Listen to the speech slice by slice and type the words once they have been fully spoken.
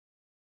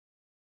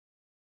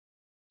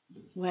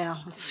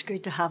Well, it's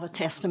good to have a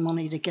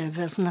testimony to give,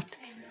 isn't it?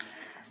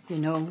 You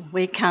know,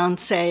 we can't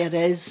say it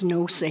is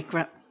no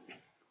secret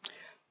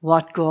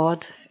what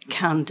God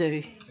can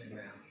do.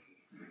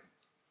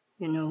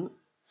 You know,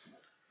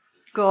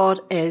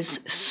 God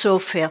is so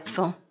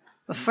faithful.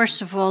 But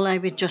first of all, I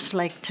would just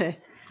like to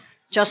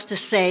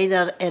say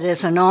that it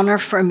is an honour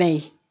for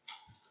me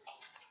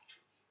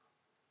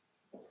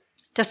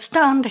to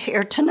stand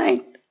here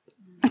tonight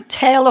and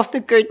tell of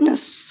the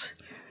goodness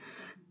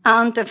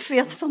and the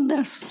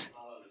faithfulness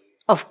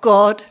of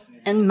God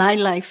in my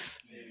life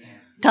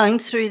down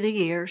through the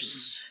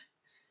years.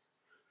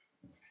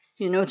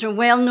 You know, it's a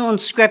well-known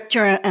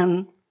scripture,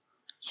 and,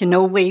 you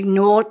know, we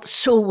know it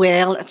so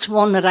well. It's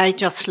one that I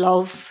just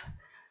love.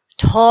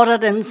 Taught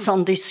it in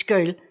Sunday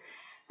school,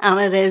 and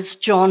it is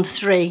John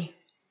 3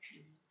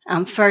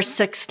 and verse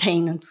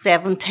 16 and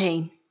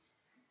 17.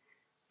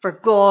 For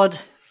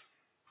God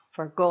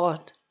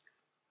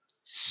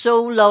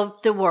so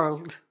loved the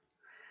world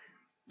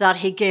that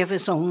he gave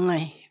his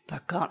only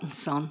begotten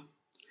Son.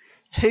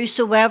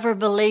 Whosoever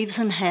believes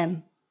in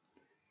him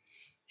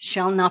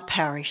shall not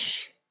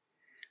perish,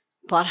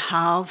 but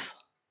have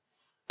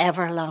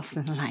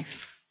everlasting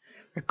life.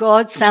 For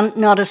God sent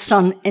not his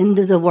Son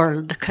into the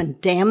world to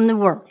condemn the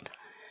world,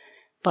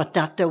 but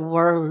that the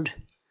world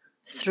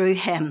through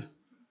him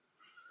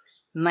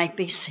might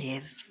be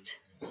saved.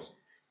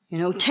 You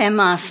know, Tim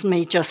asked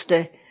me just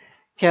to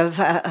give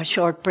a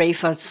short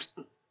brief as,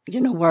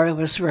 you know, where I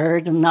was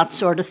reared and that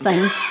sort of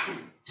thing.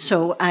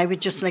 So I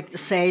would just like to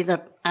say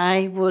that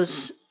I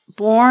was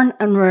born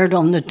and reared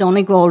on the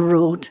Donegal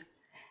Road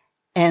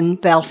in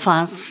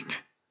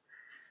Belfast.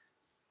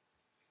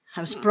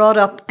 I was brought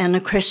up in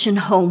a Christian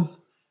home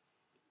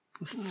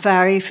with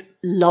very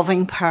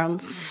loving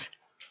parents.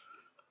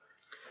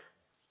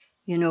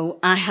 You know,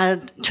 I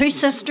had 2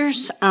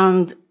 sisters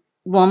and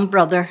 1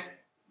 brother.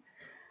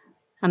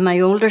 And my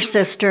older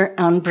sister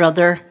and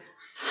brother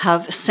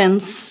have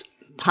since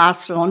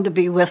passed on to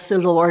be with the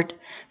Lord.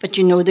 But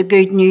you know, the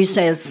good news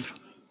is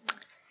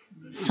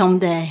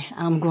someday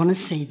I'm going to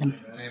see them.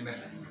 Amen.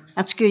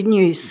 That's good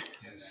news.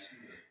 Yes.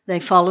 They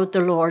followed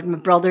the Lord. My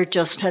brother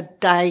just had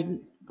died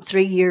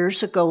 3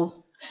 years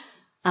ago,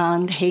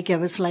 and he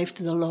gave his life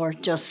to the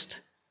Lord just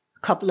a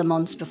couple of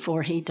months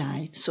before he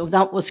died. So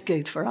that was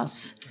good for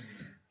us,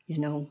 you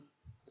know.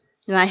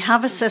 Now, I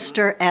have a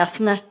sister,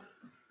 Ethna,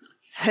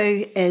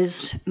 who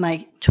is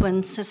my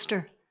twin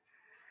sister.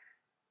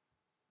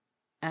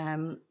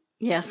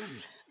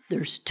 Yes,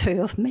 there's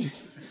 2 of me.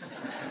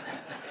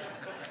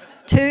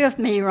 2 of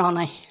me,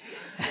 Ronnie.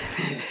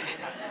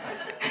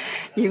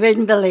 You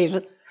wouldn't believe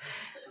it,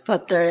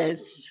 but there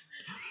is.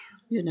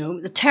 You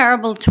know, the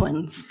terrible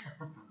twins.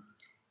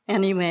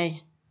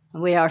 Anyway,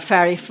 we are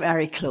very,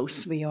 very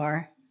close, we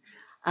are.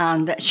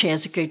 And she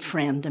is a good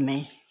friend to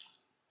me.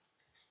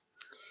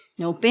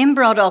 You know, being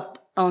brought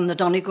up on the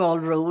Donegal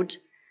Road,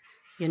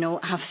 you know,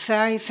 I have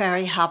very,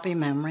 very happy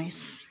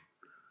memories.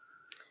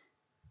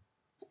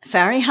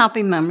 Very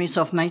happy memories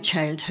of my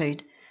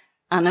childhood.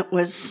 And it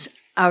was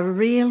a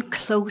real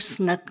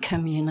close-knit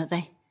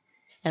community.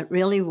 It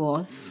really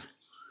was.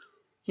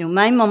 You know,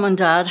 my mum and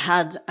dad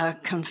had a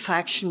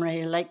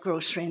confectionery, like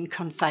grocery and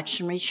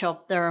confectionery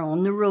shop there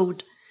on the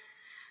road.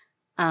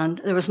 And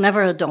there was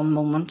never a dull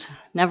moment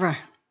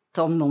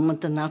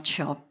in that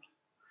shop.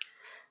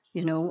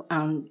 You know,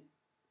 and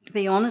to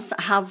be honest,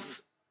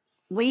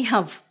 we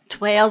have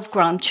 12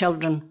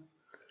 grandchildren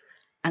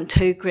and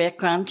 2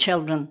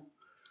 great-grandchildren.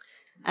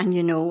 And,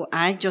 you know,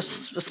 I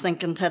just was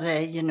thinking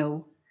today, you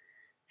know,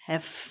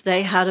 if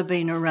they had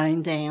been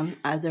around then,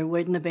 there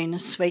wouldn't have been a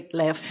sweet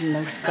left in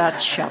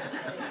that shop.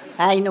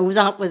 I know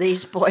that with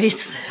these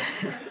boys.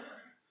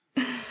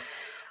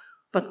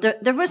 But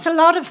there was a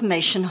lot of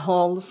mission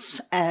halls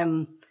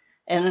in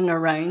and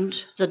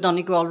around the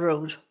Donegal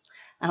Road,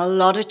 and a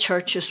lot of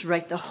churches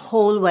right the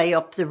whole way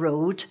up the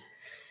road,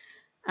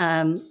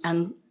 and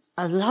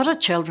a lot of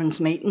children's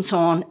meetings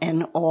on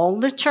in all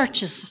the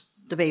churches,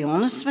 to be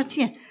honest with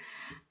you.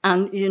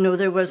 And, you know,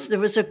 there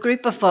was a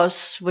group of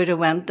us would have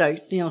went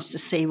out, you know, to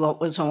see what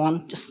was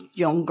on, just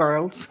young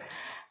girls.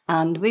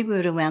 And we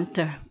would have went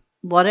to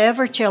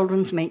whatever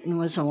children's meeting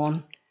was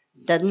on.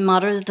 Didn't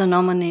matter the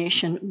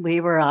denomination,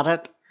 we were at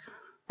it.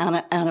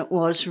 And it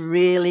was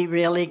really,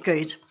 really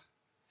good.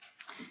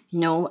 You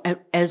know,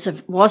 it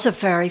was a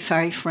very,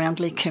 very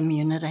friendly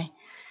community.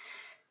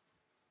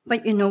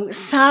 But, you know,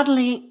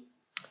 sadly,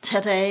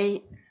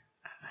 today,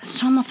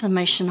 some of the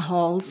mission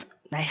halls,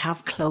 they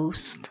have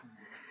closed.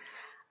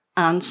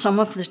 And some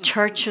of the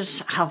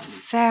churches have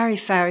very,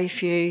 very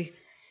few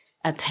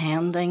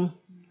attending.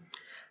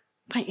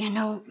 But, you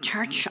know,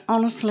 church,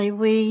 honestly,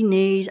 we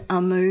need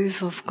a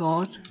move of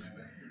God.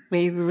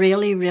 We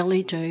really,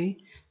 really do.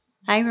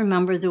 I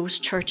remember those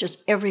churches,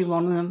 every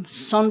one of them,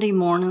 Sunday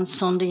morning,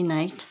 Sunday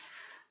night,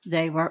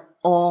 they were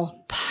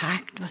all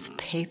packed with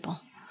people.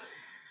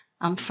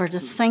 And for to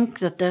think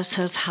that this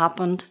has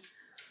happened,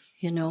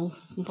 you know,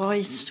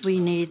 boys, we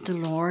need the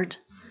Lord.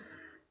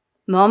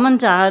 Mum and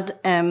Dad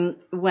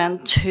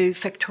went to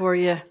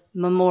Victoria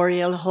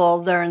Memorial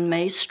Hall there in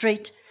May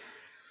Street,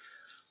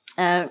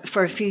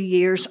 for a few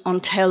years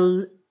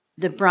until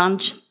the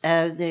branch,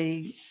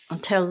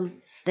 until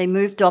they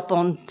moved up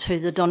onto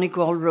the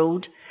Donegal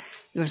Road.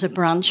 There was a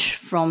branch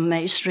from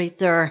May Street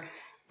there,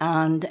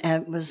 and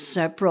it was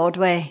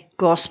Broadway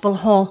Gospel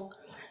Hall.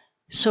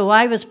 So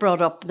I was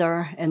brought up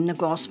there in the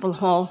Gospel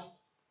Hall,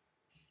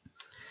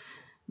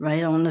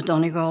 right on the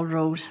Donegal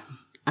Road.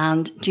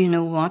 And do you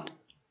know what?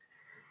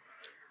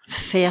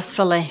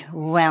 Faithfully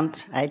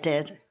went, I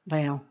did.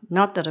 Well,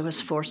 not that I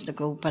was forced to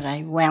go, but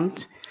I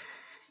went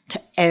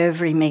to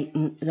every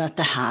meeting that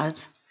they had.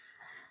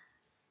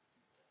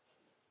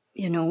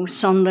 You know,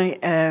 Sunday,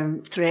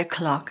 3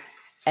 o'clock,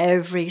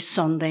 every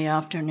Sunday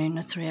afternoon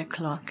at 3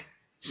 o'clock,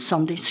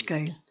 Sunday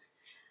school.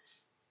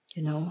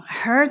 You know, I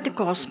heard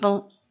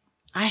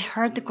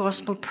the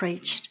gospel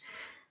preached.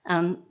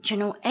 And, you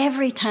know,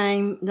 every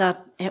time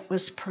that it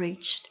was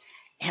preached,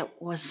 it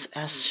was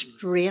a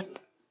straight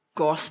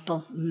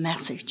gospel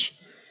message.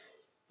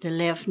 They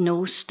left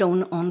no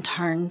stone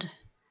unturned,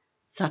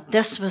 that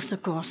this was the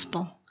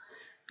gospel.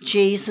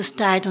 Jesus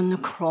died on the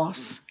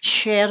cross,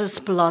 shed his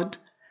blood.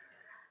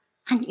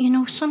 And, you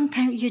know,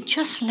 sometimes you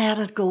just let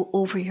it go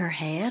over your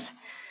head,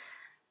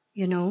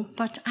 you know.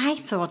 But I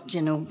thought,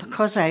 you know,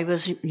 because I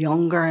was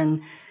younger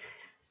and,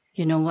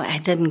 you know, I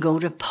didn't go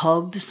to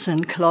pubs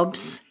and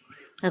clubs,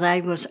 that I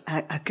was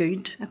a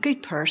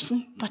good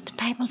person. But the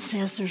Bible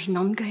says there's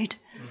none good.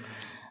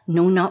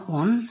 No, not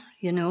one,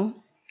 you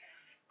know.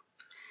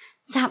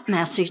 That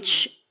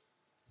message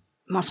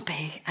must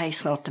be, I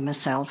thought to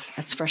myself,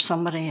 it's for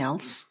somebody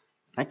else.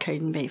 It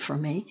couldn't be for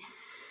me.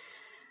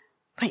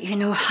 But you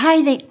know,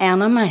 how the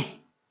enemy,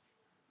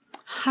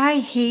 how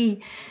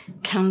he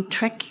can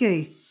trick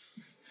you.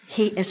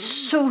 He is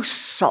so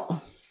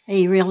subtle.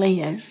 He really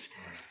is.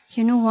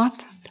 You know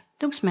what?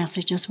 Those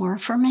messages were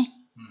for me.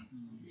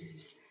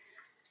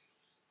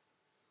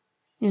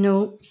 You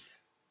know,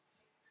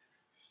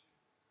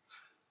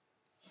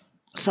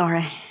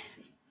 sorry.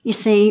 You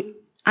see,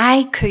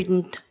 I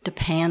couldn't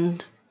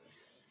depend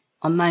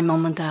on my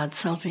mum and dad's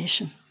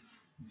salvation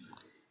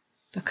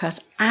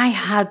because I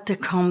had to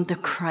come to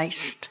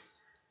Christ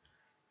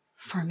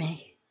for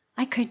me.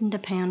 I couldn't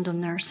depend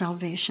on their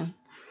salvation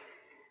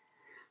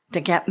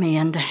to get me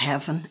into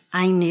heaven.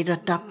 I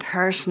needed that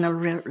personal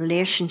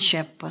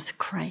relationship with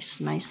Christ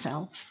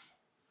myself.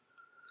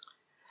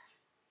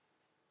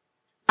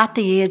 At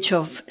the age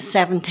of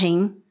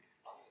 17,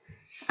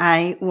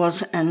 I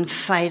was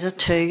invited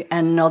to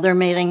another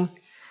meeting.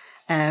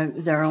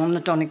 They're on the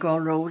Donegal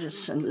Road.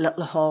 It's in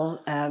Little Hall,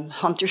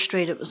 Hunter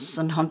Street. It was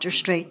in Hunter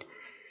Street.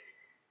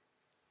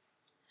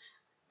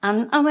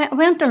 And I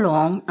went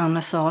along and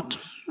I thought,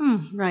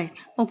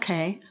 right,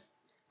 okay,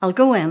 I'll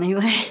go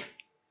anyway.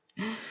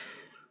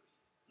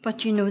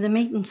 But you know, the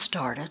meeting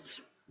started.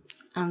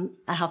 And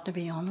I have to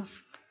be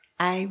honest,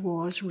 I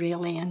was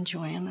really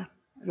enjoying it.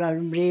 I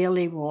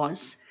really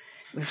was.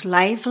 It was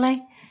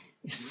lively.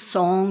 The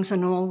songs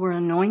and all were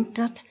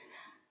anointed.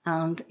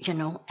 And, you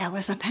know, it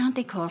was a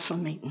Pentecostal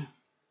meeting.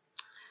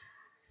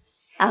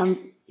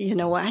 And, you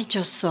know, I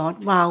just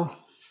thought, wow,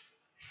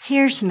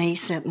 here's me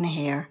sitting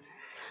here,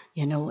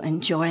 you know,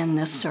 enjoying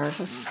this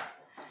service.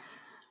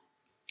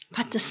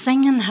 But the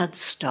singing had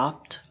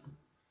stopped.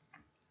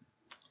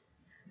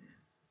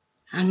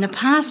 And the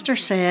pastor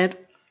said,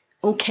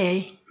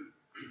 okay,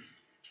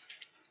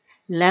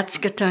 let's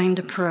get down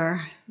to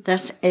prayer.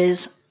 This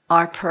is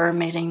our prayer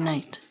meeting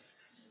night.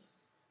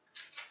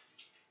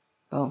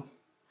 Oh,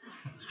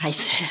 I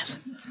said,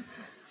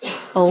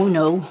 oh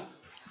no.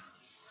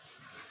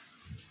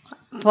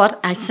 But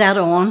I sat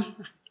on.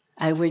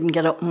 I wouldn't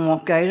get up and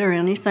walk out or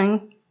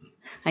anything.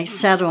 I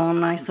sat on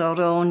and I thought,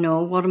 oh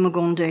no, what am I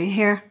going to do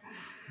here?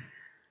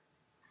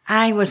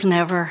 I was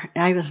never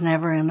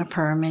in a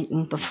prayer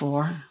meeting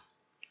before.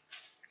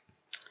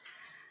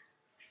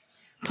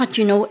 But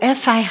you know,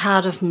 if I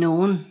had have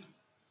known,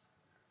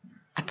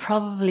 I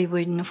probably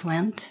wouldn't have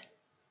went.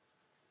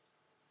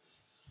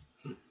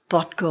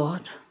 But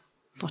God,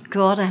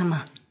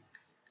 Emma,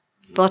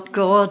 but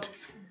God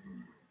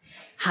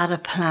had a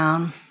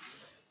plan.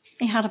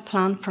 He had a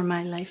plan for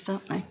my life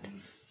that night.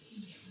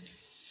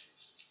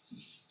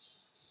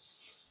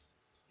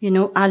 You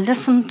know, I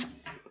listened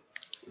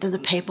to the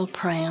people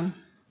praying.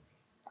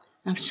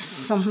 It was just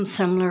something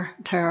similar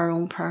to our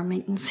own prayer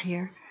meetings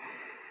here.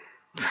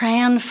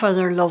 Praying for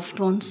their loved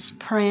ones,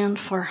 praying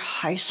for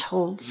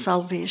household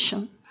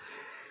salvation.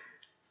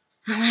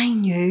 And I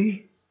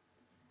knew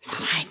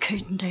that I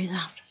couldn't do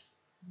that.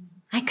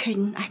 I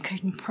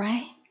couldn't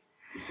pray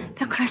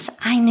because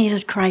I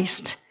needed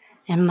Christ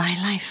in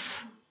my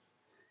life.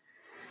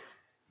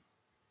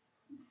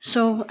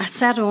 So I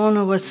sat on.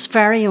 I was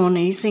very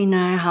uneasy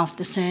now, I have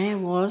to say I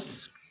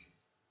was.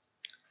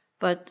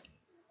 But,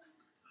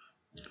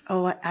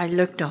 I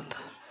looked up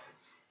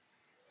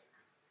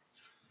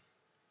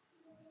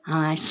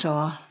and I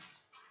saw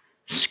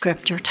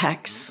scripture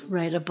text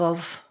right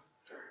above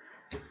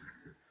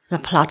the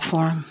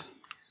platform.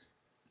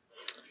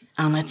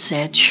 And it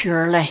said,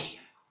 surely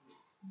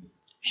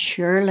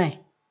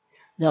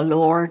the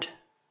Lord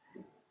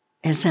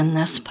is in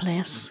this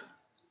place.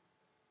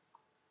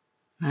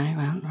 I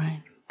went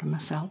right to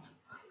myself.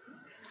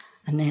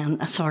 And then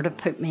I sort of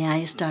put my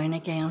eyes down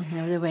again,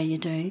 the way you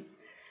do.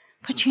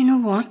 But you know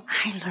what?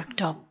 I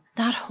looked up.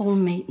 That whole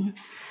meeting,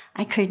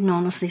 I couldn't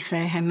honestly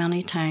say how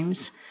many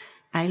times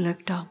I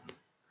looked up.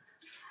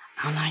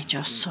 And I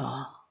just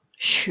saw,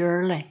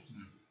 surely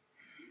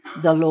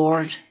the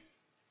Lord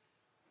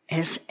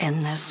is in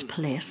this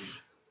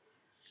place.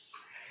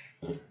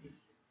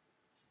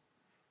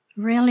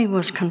 Really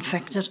was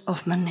convicted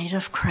of my need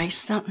of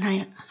Christ that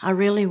night. I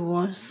really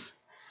was.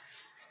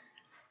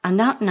 And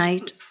that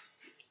night,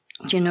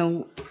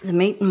 the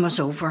meeting was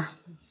over.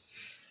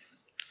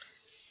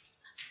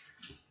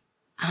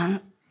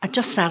 And I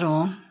just sat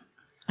on.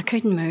 I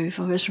couldn't move.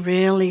 I was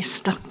really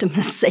stuck to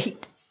my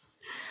seat.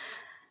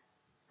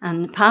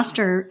 And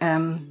Pastor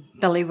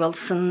Billy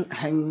Wilson,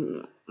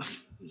 who a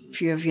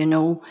few of you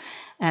know,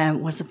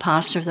 was the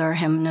pastor there,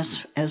 him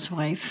and his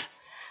wife,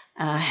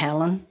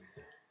 Helen,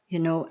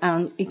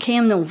 and he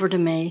came over to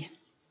me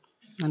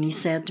and he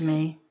said to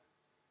me,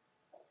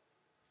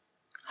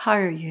 "How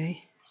are you?"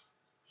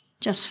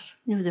 Just,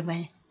 the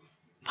way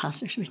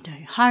pastors would do.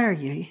 "How are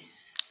you?"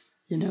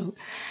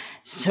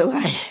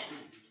 So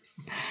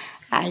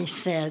I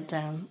said,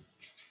 "I'm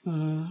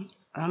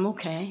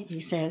okay." He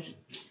says,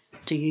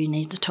 "Do you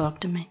need to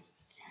talk to me?"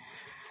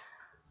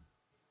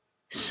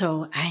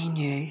 So I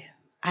knew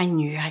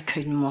I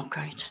couldn't walk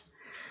out,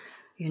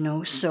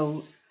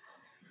 so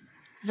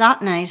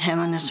that night him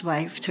and his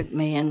wife took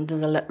me into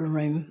the little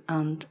room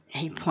and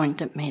he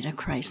pointed me to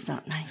Christ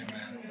that night.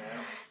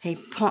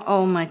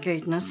 Oh my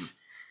goodness.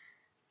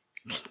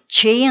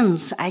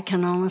 Chains, I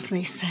can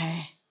honestly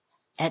say,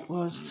 it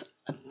was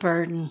a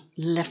burden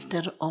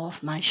lifted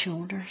off my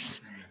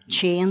shoulders.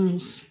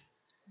 Chains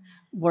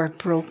were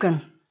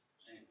broken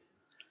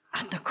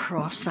at the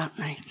cross that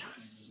night.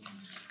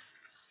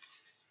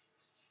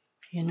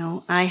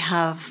 I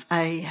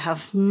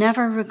have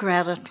never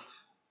regretted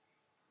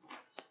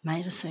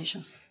my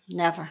decision.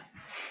 Never.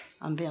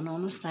 I'm being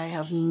honest. I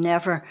have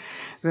never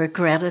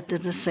regretted the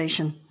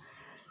decision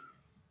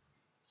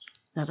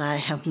that I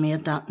have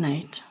made that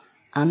night.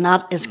 And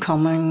that is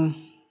coming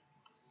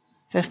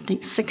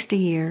 50, 60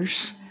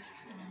 years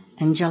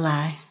in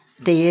July.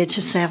 At the age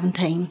of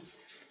 17,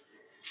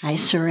 I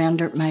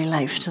surrendered my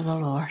life to the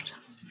Lord.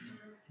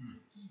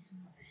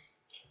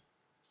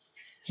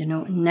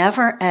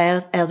 Never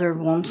ever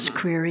once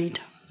queried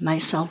my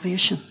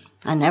salvation.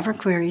 I never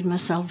queried my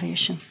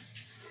salvation.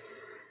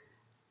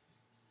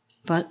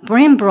 But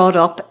being brought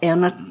up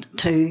in it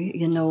too,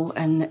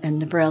 in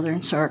the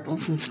brethren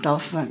circles and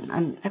stuff,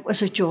 and it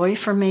was a joy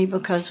for me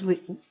because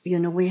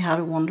we had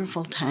a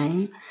wonderful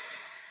time.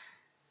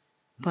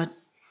 But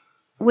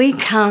we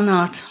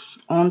cannot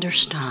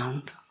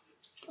understand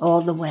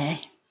all the way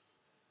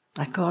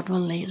that God will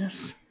lead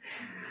us.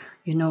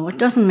 It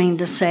doesn't mean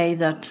to say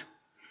that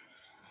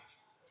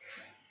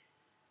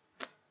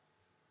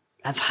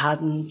I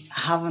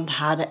haven't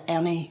had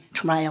any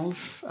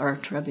trials or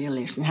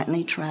tribulations,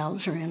 any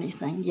trials or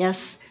anything.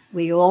 Yes,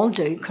 we all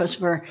do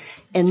because we're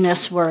in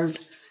this world,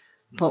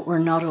 but we're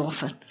not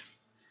of it.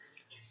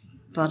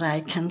 But I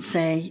can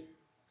say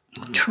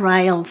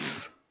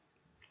trials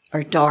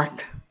are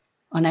dark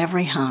on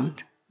every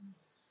hand.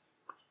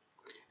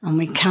 And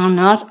we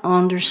cannot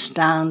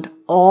understand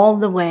all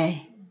the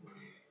way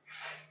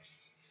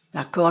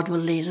that God will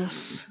lead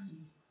us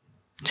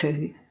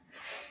to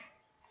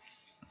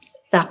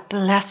that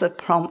blessed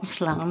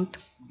promised land.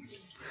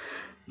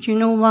 Do you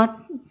know what,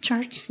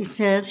 church? He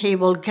said he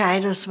will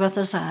guide us with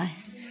his eye.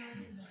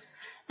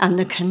 And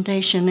the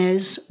condition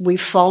is we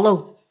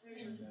follow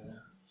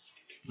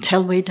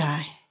till we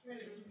die.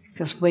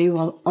 Because we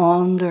will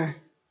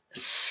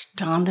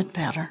understand it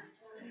better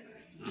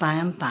by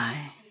and by.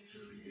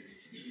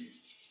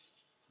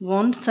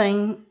 One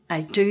thing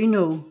I do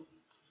know,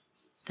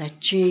 that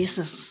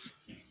Jesus,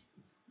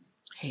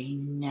 he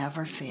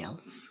never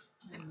fails.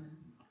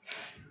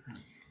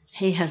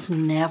 He has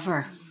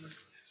never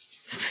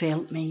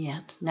failed me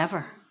yet.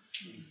 Never.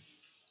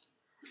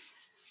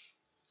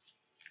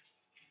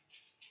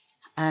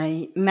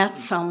 I met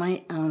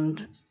Sammy,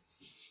 and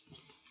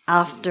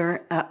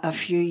after a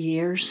few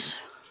years,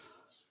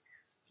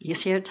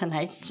 he's here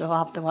tonight, so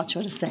I'll have to watch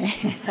what I say.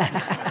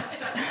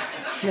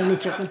 Really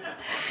joking.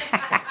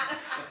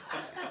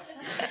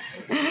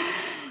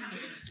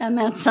 I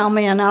met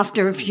Sammy, and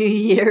after a few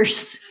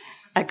years,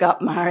 I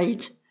got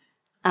married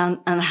and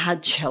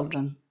had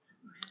children.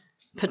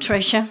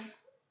 Patricia,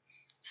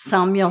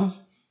 Samuel,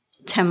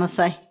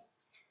 Timothy,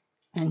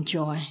 and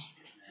Joy.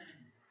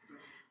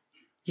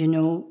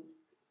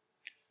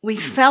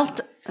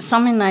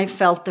 Sammy and I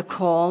felt the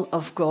call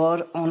of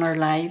God on our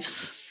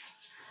lives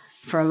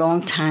for a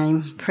long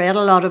time. Prayed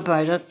a lot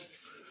about it.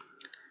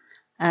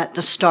 At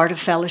the start of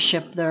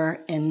fellowship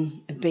there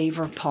in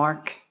Beaver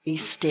Park,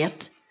 East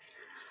State.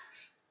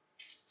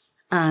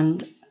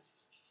 And,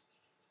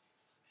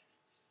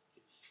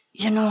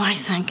 I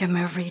thank him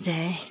every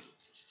day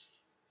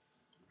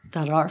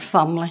that our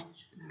family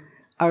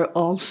are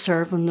all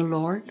serving the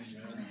Lord.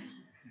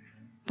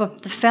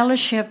 But the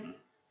fellowship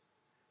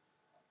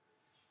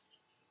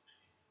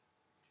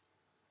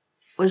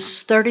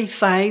was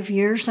 35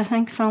 years, I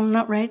think, so I'm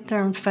not right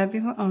there in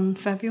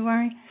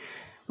February.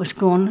 Was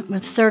going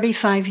with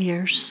 35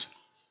 years.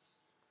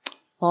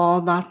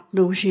 All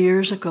those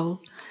years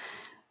ago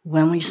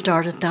when we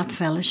started that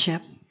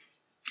fellowship.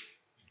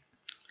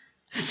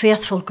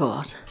 Faithful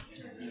God.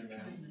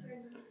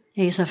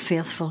 He's a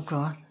faithful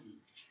God.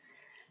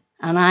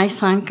 And I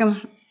thank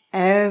him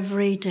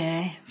every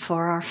day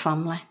for our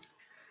family.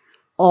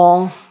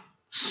 All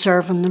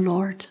serving the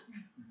Lord.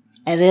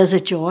 It is a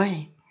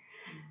joy.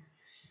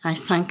 I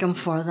thank him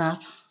for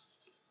that.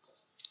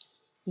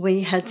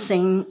 We had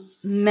seen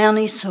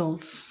many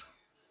souls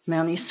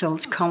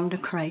come to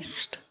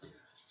Christ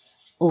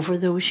over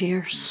those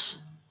years.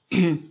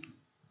 And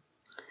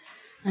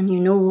you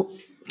know,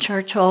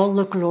 church, all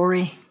the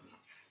glory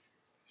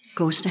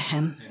goes to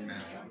him.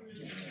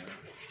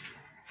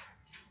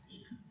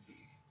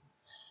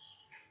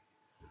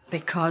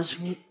 Because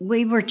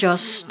we were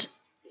just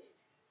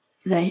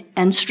the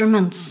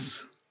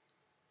instruments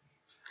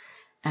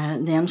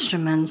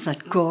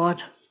that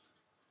God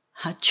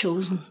had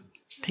chosen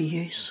to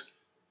use.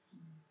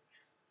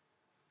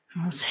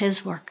 It was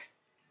his work.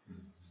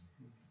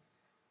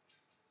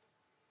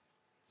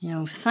 You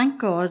know, thank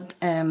God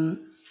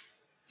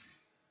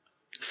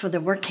for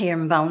the work here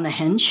in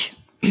Ballynahinch,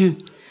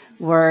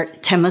 where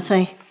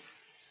Timothy,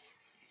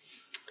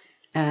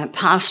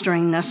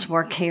 pastoring this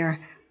work here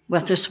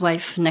with his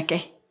wife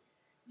Nikki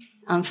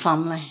and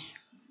family.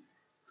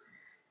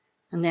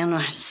 And then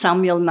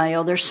Samuel, my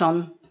other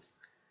son,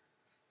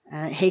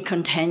 he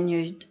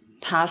continued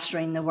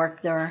pastoring the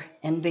work there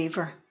in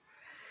Beaver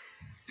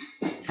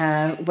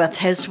with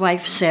his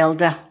wife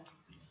Zelda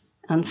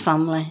and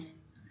family.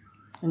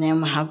 And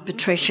then we have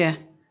Patricia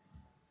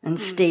and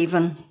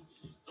Stephen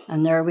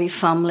and their wee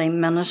family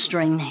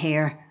ministering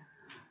here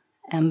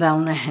in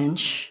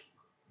Ballynahinch.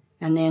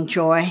 And then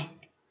Joy,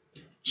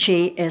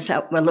 she is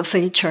at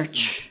Willowfield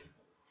Church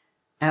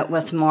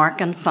with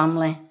Mark and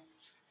family.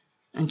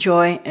 And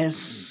Joy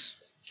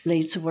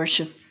leads the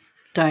worship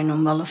down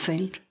on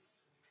Willowfield.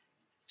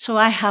 So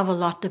I have a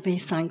lot to be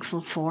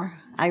thankful for.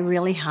 I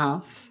really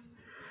have.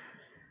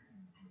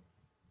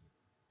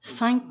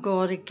 Thank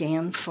God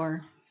again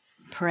for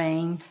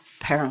praying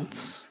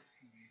parents.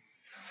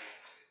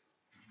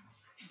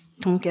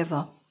 Don't give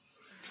up.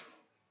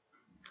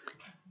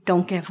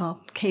 Don't give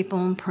up. Keep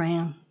on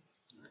praying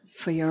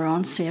for your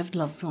unsaved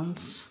loved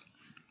ones.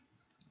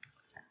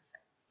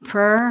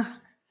 Prayer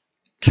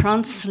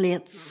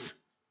translates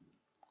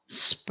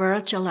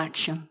spiritual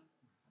action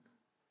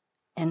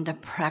into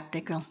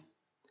practical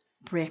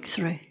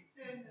breakthrough.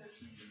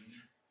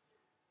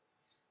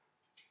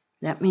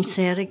 Let me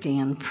say it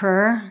again.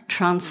 Prayer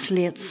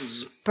translates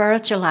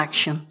spiritual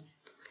action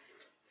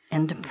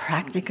into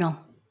practical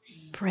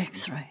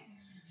breakthrough.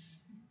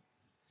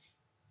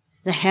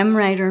 The hymn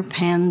writer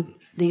penned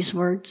these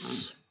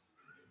words: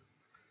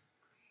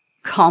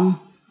 "Come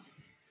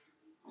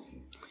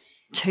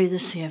to the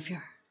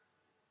Saviour.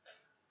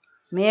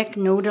 Make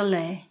no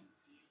delay.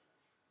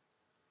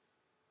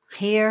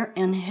 Here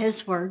in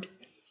his word,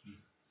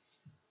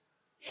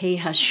 he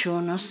has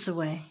shown us the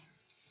way.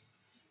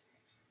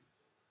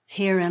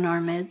 Here in our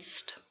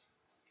midst,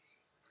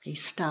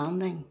 he's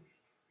standing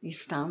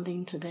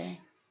today.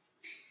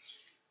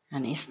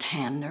 And he's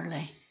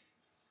tenderly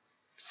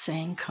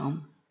saying,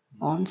 come.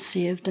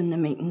 Unsaved in the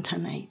meeting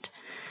tonight.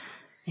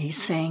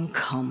 He's saying,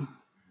 come.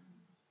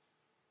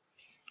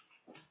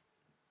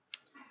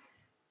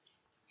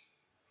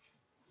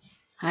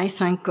 I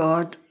thank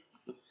God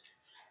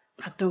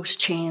that those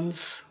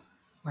chains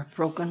were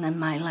broken in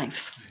my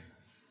life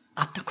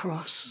at the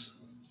cross.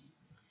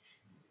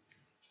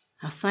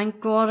 I thank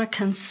God I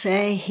can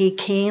say he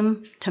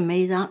came to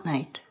me that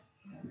night,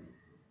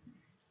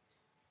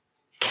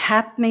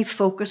 kept me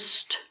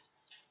focused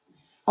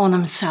on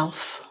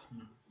himself.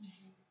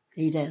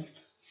 He did.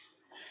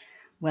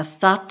 With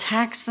that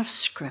text of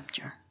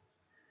scripture,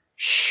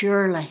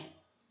 surely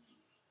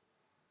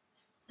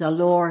the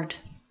Lord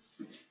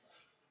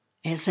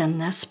is in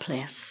this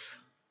place.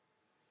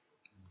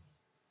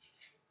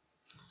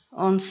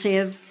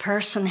 Unsaved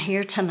person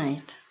here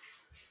tonight.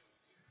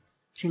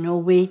 You know,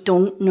 we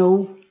don't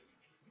know,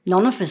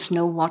 none of us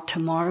know what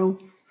tomorrow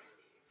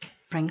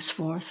brings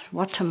forth,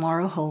 what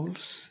tomorrow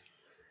holds.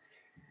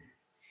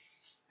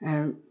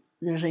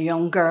 There's a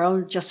young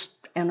girl just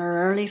in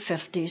her early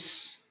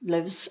 50s,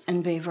 lives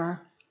in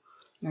Beaver.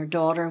 Her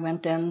daughter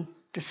went in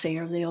to see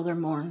her the other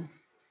morning.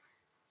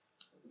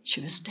 She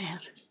was dead.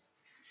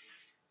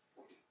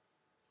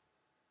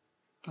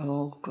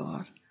 Oh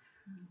God,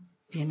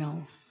 you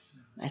know,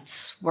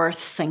 it's worth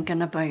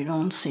thinking about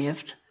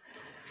unsaved.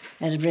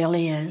 It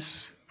really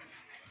is.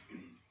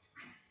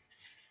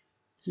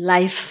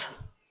 Life,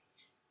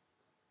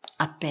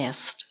 at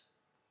best,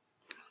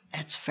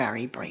 it's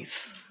very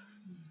brief.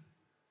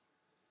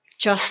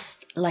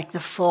 Just like the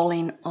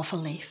falling of a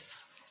leaf,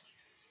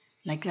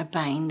 like the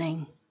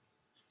binding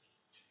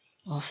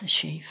of the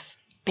sheaf.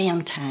 Be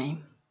in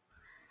time.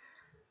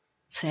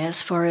 It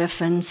says, for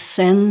if in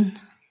sin,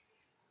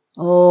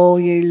 oh,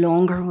 you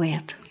longer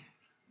wait,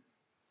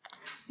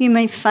 you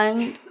may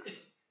find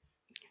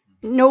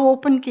no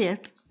open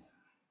gate.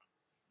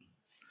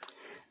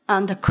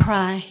 And the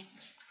cry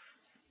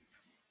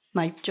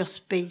might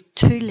just be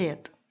too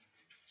late.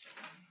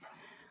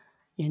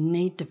 You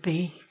need to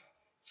be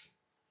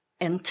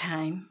in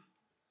time.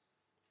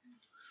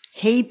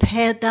 He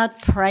paid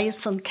that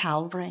price on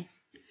Calvary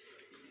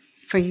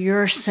for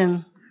your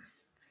sin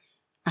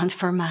and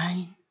for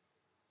mine.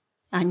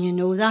 And you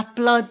know that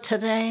blood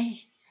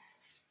today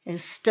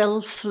is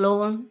still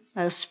flowing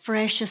as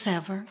fresh as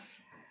ever.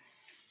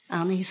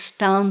 And he's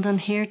standing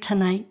here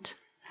tonight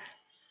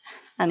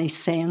and he's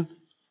saying,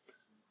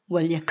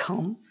 will you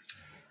come?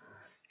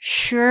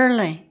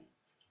 Surely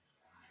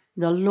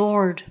the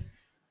Lord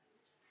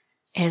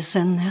is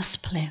in this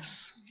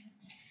place.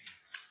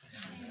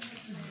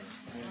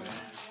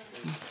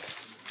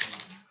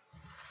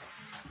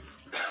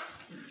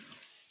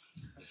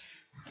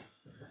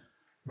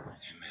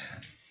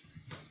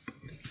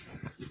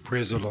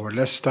 Praise the Lord.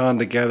 Let's stand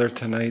together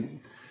tonight.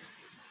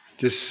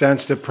 Just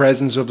sense the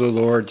presence of the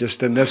Lord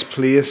just in this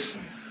place.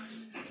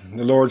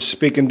 The Lord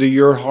speaking to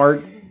your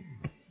heart,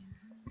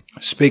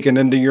 speaking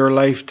into your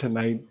life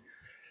tonight.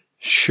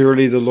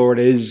 Surely the Lord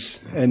is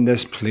in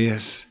this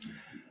place.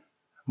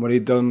 What He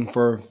done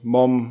for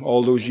Mum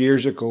all those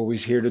years ago,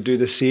 He's here to do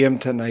the same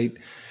tonight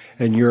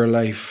in your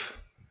life.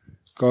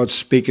 God's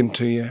speaking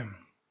to you.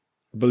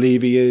 I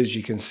believe He is.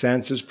 You can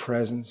sense His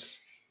presence.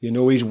 You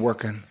know He's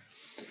working.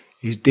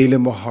 He's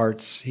dealing with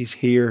hearts. He's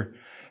here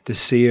to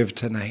save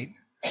tonight.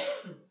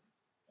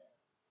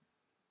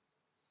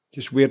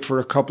 Just wait for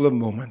a couple of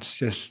moments.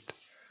 Just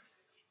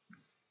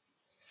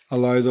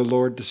allow the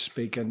Lord to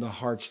speak in the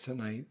hearts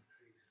tonight.